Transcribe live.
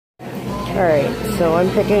Alright, so I'm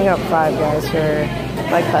picking up 5 guys for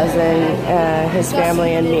my cousin, his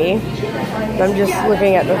family, and me. I'm just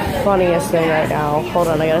looking at the funniest thing right now. Hold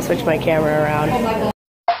on, I gotta switch my camera around.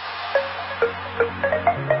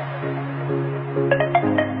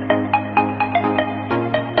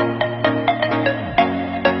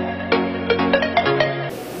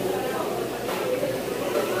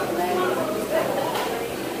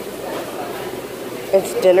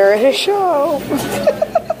 It's dinner at a show.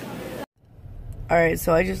 Alright,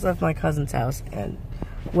 so I just left my cousin's house and,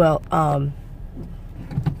 well,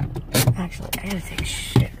 actually, I gotta take a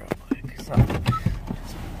shit real quick, so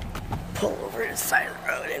just pull over to the side of the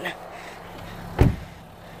road and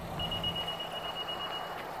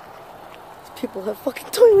these people have fucking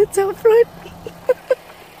toilets out front.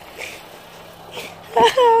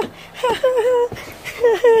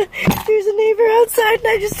 There's a neighbor outside and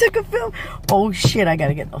I just took a film. Oh shit, I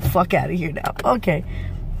gotta get the fuck out of here now. Okay.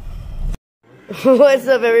 What's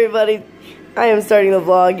up, everybody? I am starting the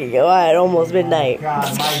vlog at almost midnight. Oh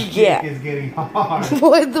God, my dick is getting hard.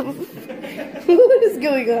 What the? What is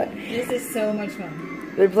going on? This is so much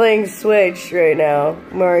fun. They're playing Switch right now.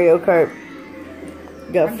 Mario Kart.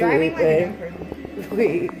 Got driving like a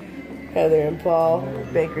Felipe. Heather and Paul.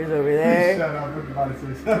 Baker's over there. Shut up, I'm about to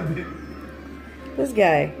say something. This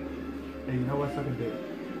guy. Hey, you know what? Suck a dick.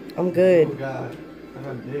 I'm good. Oh God, I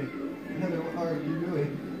got a dick. Heather, what are you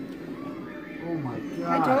doing? Oh my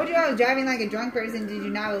God. I told you I was driving like a drunk person. Did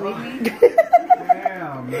you not believe me?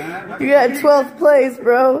 Damn, man. You got 12th place,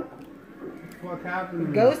 bro. What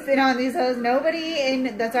happened? Ghosted on these hoes.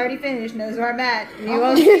 Nobody that's already finished knows where I'm at. You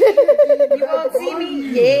won't see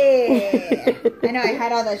me. Yeah. I know I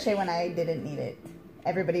had all that shit when I didn't need it.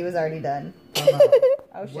 Everybody was already done.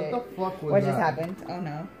 Oh shit. What the fuck was What that? just happened? Oh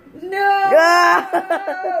no. No!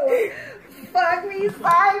 Fuck me,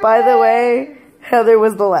 Simon! By the way, Heather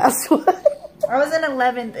was the last one. I was in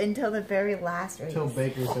 11th until the very last race. Until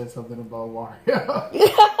Baker said something about Wario.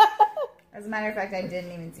 As a matter of fact, I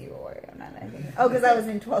didn't even see Wario. Not that I think. Oh, because I was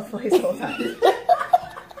in 12th place the whole time.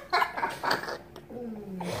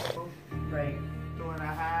 Right.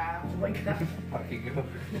 2.5. Oh my God. Fucking go.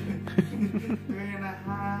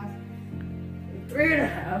 3.5.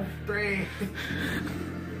 3.5. 3.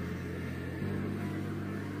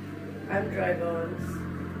 I'm dry bones.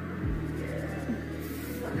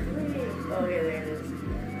 Oh, yeah, there it is.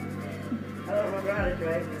 I don't remember how to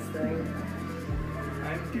drive this thing.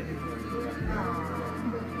 I'm kidding.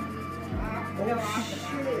 Oh,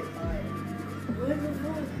 shit. What the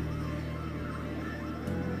fuck?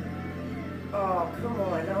 Oh, come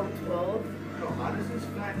on. Now I'm 12. Bro, how does this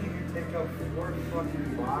fat nigga take out 4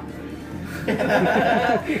 fucking boxes?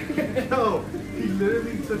 No, he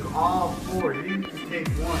literally took all 4. He didn't just take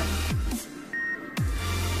 1.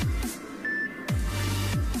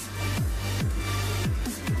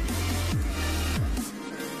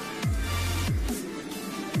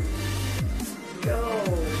 Go.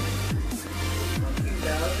 Fuck you,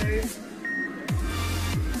 Bowser.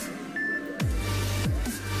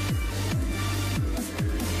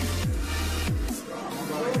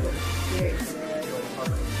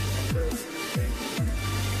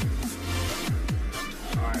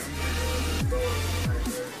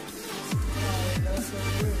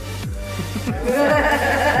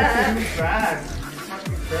 Fast.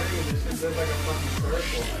 Fucking crazy. This shit does like a fucking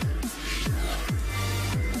circle.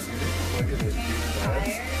 Look at this dude.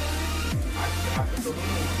 I put the little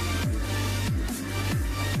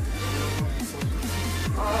one.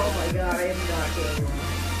 Oh my God, I am not doing well.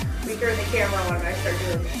 We turn the camera on and I start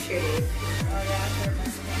doing shitty.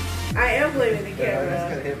 I am blaming the I just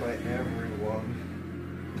camera. got hit by everyone.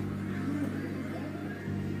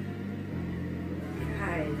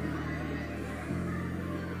 God.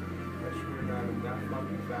 That swear to God, if that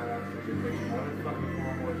fucking fat ass nigga takes one fucking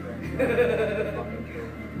more thing. Fucking kill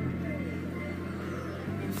me.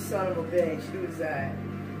 You son of a bitch. Who was that?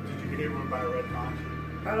 Did you get hit by a red notch?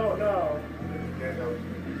 I don't know. Yeah, that was me.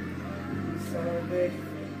 You son of a bitch.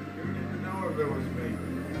 You didn't know if it was me.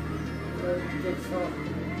 You did something.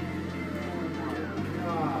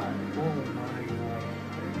 God. Oh my God.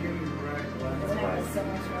 I'm getting wrecked left That was so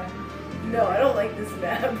much fun. No, I don't like this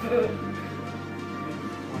map.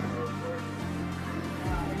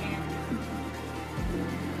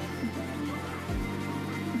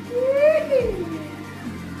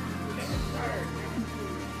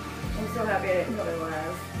 I'm so happy I didn't come in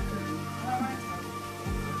last.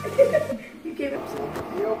 You gave up some.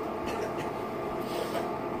 Yep.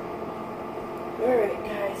 Alright,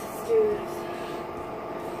 guys, let's do this.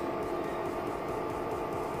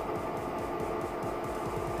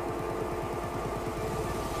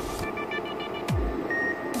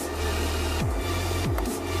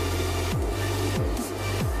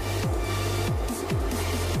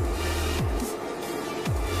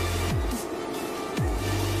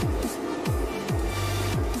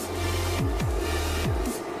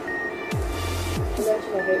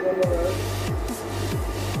 mention I hate Rainbow Road?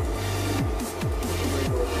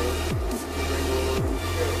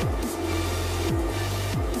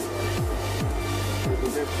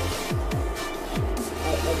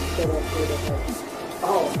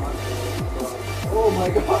 Oh my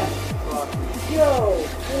god! Yo!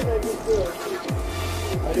 What did I just do?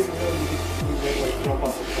 I didn't know you could like jump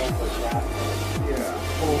off the track like that.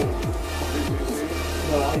 Yeah. Oh. Did you see?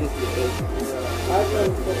 No, I just did it. Yeah. I've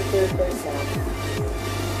done for the third place now.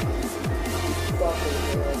 Fucking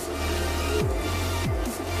good.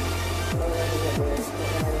 I'm gonna get there.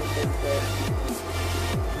 I'm gonna fix it.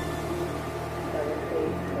 7,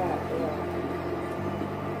 8, crap, yeah.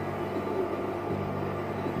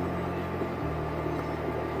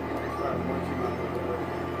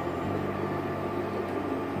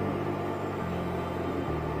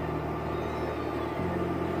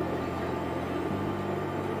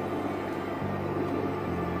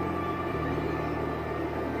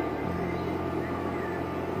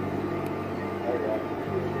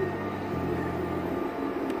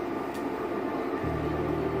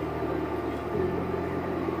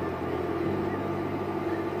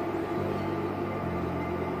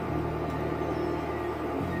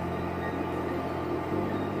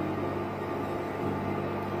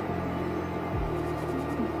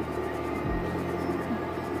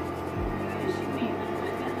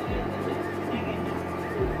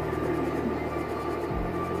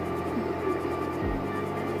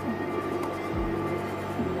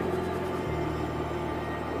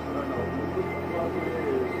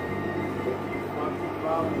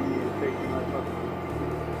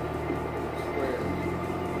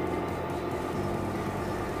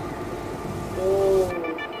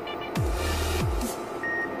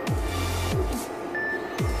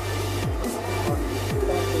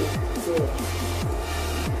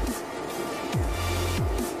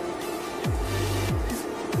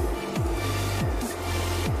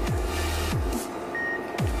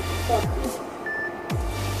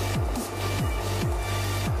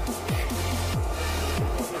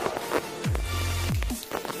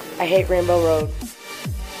 I hate Rainbow Road.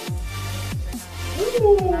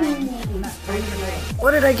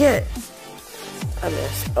 What did I get? I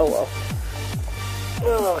missed. Oh well.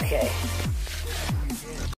 Okay.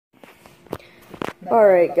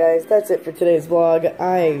 Alright guys, that's it for today's vlog.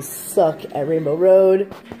 I suck at Rainbow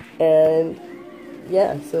Road. And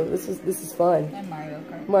yeah, so this is fun. And Mario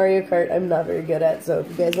Kart. Mario Kart I'm not very good at, so if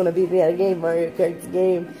you guys want to beat me at a game, Mario Kart's a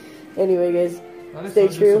game. Anyway guys, stay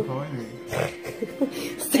true.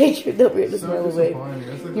 Stay true, don't forget to smile away.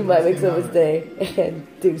 You might make someone's day. And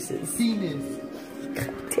deuces.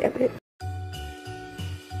 God damn it.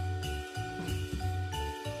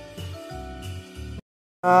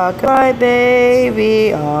 Rock my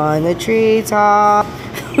baby on the treetop.